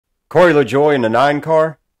Corey Lajoie in the 9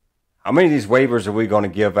 car. How many of these waivers are we going to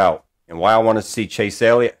give out? And why I want to see Chase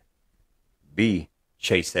Elliott be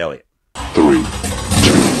Chase Elliott. 3, 2,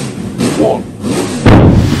 1.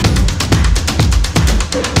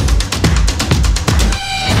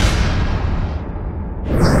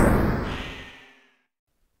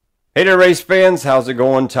 Hey there, race fans. How's it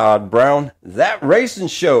going? Todd Brown, That Racing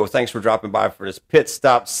Show. Thanks for dropping by for this pit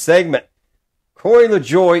stop segment. Corey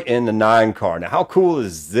Lajoie in the 9 car. Now, how cool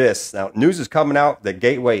is this? Now, news is coming out that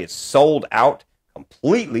Gateway is sold out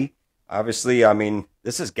completely. Obviously, I mean,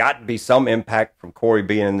 this has got to be some impact from Corey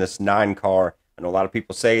being in this 9 car. I know a lot of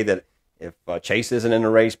people say that if Chase isn't in the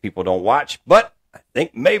race, people don't watch. But I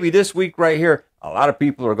think maybe this week right here, a lot of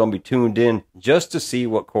people are going to be tuned in just to see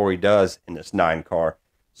what Corey does in this 9 car.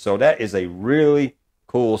 So that is a really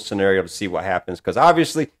cool scenario to see what happens, because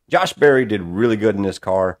obviously Josh Berry did really good in this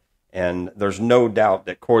car, and there's no doubt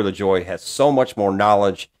that Corey Lajoie has so much more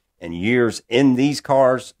knowledge and years in these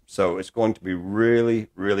cars. So it's going to be really,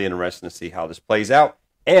 really interesting to see how this plays out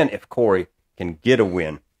and if Corey can get a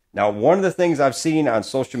win. Now, one of the things I've seen on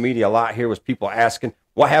social media a lot here was people asking,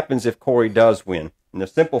 what happens if Corey does win? And the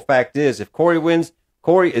simple fact is, if Corey wins,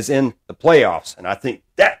 Corey is in the playoffs. And I think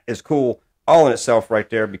that is cool all in itself right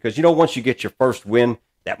there, because, you know, once you get your first win,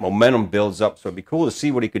 that momentum builds up. So it'd be cool to see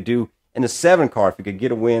what he could do in the 7 car. If he could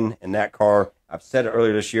get a win in that car, I've said it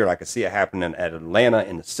earlier this year, I could see it happening at Atlanta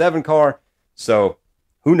in the 7 car. So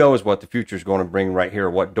who knows what the future is going to bring right here,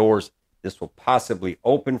 what doors this will possibly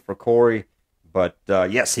open for Corey. But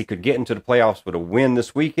yes, he could get into the playoffs with a win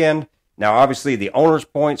this weekend. Now, obviously, the owner's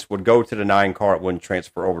points would go to the 9 car. It wouldn't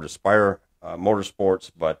transfer over to Spire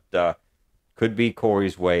Motorsports, but could be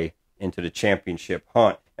Corey's way into the championship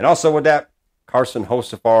hunt. And also with that, Carson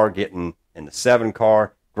Hocevar getting in the 7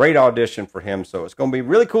 car. Great audition for him. So it's going to be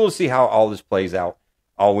really cool to see how all this plays out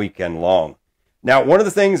all weekend long. Now, one of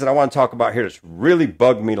the things that I want to talk about here that's really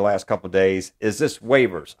bugged me the last couple of days is this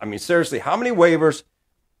waivers. I mean, seriously, how many waivers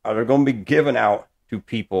are there going to be given out to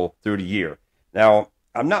people through the year? Now,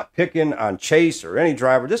 I'm not picking on Chase or any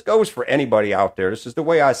driver. This goes for anybody out there. This is the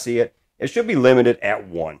way I see it. It should be limited at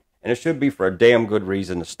 1. And it should be for a damn good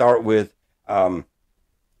reason to start with. You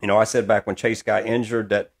know, I said back when Chase got injured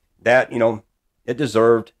that you know, it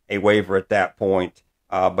deserved a waiver at that point.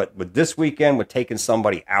 But with this weekend, with taking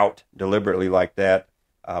somebody out deliberately like that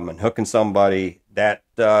and hooking somebody, that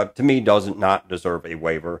to me does not deserve a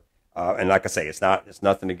waiver. And like I say, it's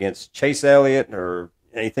nothing against Chase Elliott or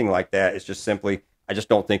anything like that. It's just simply, I just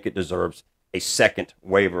don't think it deserves a second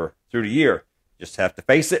waiver through the year. Just have to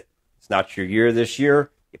face it. It's not your year this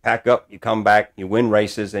year. You pack up, you come back, you win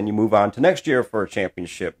races, and you move on to next year for a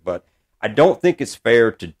championship. But I don't think it's fair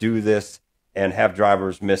to do this and have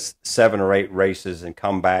drivers miss 7 or 8 races and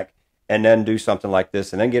come back and then do something like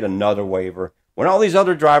this and then get another waiver. When all these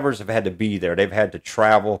other drivers have had to be there, they've had to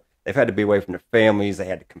travel, they've had to be away from their families, they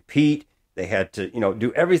had to compete, they had to, you know,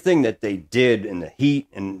 do everything that they did in the heat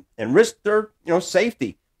and risk their, you know,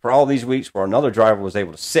 safety for all these weeks, where another driver was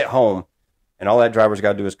able to sit home and all that driver's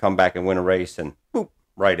got to do is come back and win a race and boop,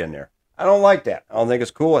 right in there. I don't like that. I don't think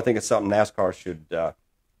it's cool. I think it's something NASCAR should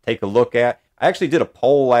take a look at. I actually did a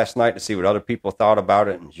poll last night to see what other people thought about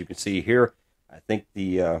it, and as you can see here, I think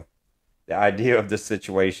the idea of this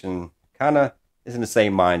situation kind of is in the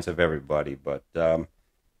same minds of everybody. But it's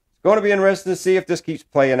going to be interesting to see if this keeps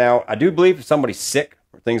playing out. I do believe if somebody's sick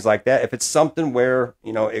or things like that, if it's something where,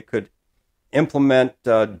 you know, it could implement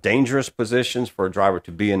dangerous positions for a driver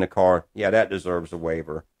to be in the car, yeah, that deserves a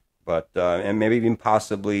waiver. But, and maybe even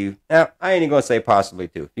possibly, I ain't even going to say possibly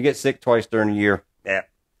too. If you get sick twice during the year,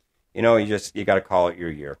 you know, you got to call it your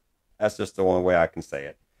year. That's just the only way I can say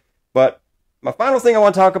it. But my final thing I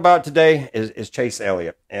want to talk about today is Chase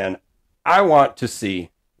Elliott. And I want to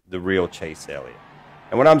see the real Chase Elliott.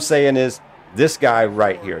 And what I'm saying is this guy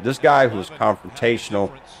right here, this guy who's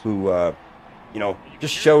confrontational, who, you know,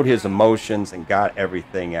 just showed his emotions and got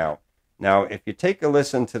everything out. Now, if you take a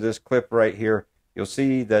listen to this clip right here, you'll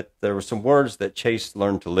see that there were some words that Chase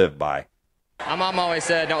learned to live by. My mom always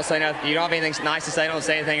said, don't say nothing. You don't have anything nice to say, don't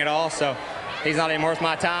say anything at all. So he's not even worth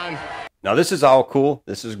my time. Now, this is all cool.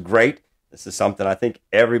 This is great. This is something I think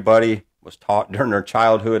everybody was taught during their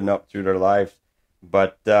childhood and up through their life.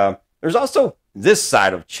 But there's also this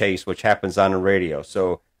side of Chase, which happens on the radio.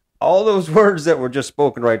 So all those words that were just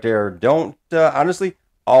spoken right there don't, honestly,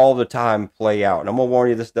 all the time play out. And I'm going to warn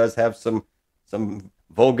you, this does have some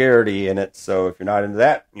vulgarity in it, so if you're not into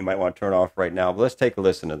that, you might want to turn off right now. But let's take a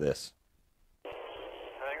listen to this.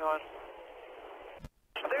 Hang on.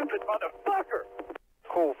 Stupid motherfucker!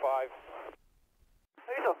 Cool, 5.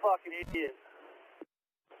 He's a fucking idiot.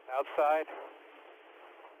 Outside.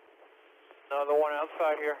 Another one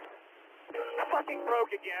outside here. Fucking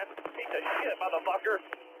broke again. Piece of shit, motherfucker.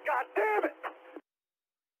 God damn it!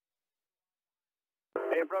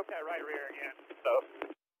 Hey, it broke that right rear again. So,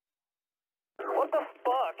 what the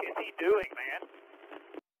fuck is he doing, man?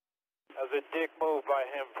 That was a dick move by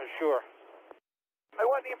him for sure. I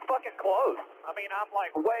wasn't even fucking close. I mean, I'm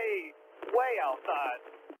like way outside.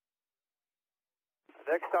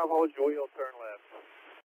 Next time, hold your wheel, turn left.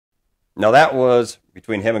 Now that was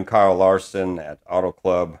between him and Kyle Larson at Auto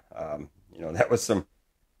Club. That was some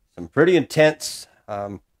pretty intense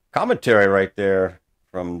commentary right there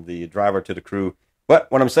from the driver to the crew.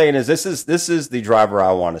 But what I'm saying is this is the driver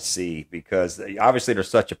I want to see, because obviously there's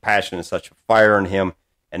such a passion and such a fire in him.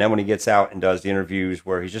 And then when he gets out and does the interviews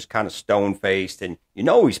where he's just kind of stone-faced and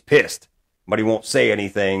he's pissed, but he won't say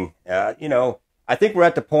anything. I think we're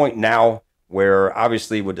at the point now where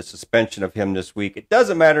obviously with the suspension of him this week, it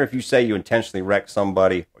doesn't matter if you say you intentionally wrecked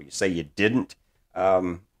somebody or you say you didn't.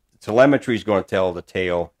 Telemetry is going to tell the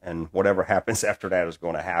tale, and whatever happens after that is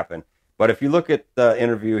going to happen. But if you look at the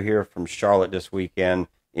interview here from Charlotte this weekend,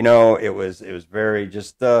 it was very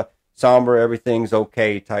just somber, everything's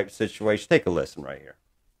okay type situation. Take a listen right here.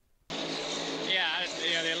 Yeah,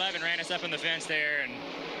 the 11 ran us up in the fence there, and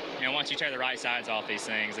once you tear the right sides off these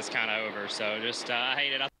things, it's kind of over. So just I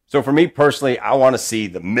hate it. So for me personally, I want to see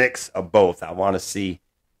the mix of both. I want to see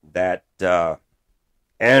that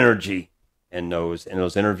energy in those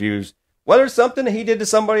interviews, whether it's something that he did to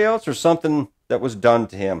somebody else or something that was done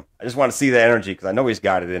to him. I just want to see the energy because I know he's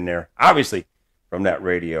got it in there, obviously, from that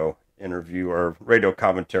radio interview or radio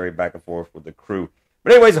commentary back and forth with the crew.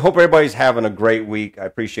 But anyways, I hope everybody's having a great week. I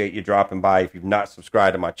appreciate you dropping by. If you've not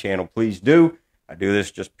subscribed to my channel, please do. I do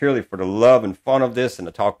this just purely for the love and fun of this and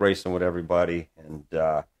to talk racing with everybody. And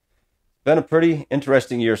it's been a pretty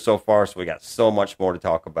interesting year so far, so we got so much more to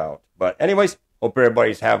talk about. But anyways, hope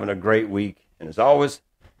everybody's having a great week. And as always,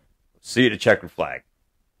 see you at the checkered flag.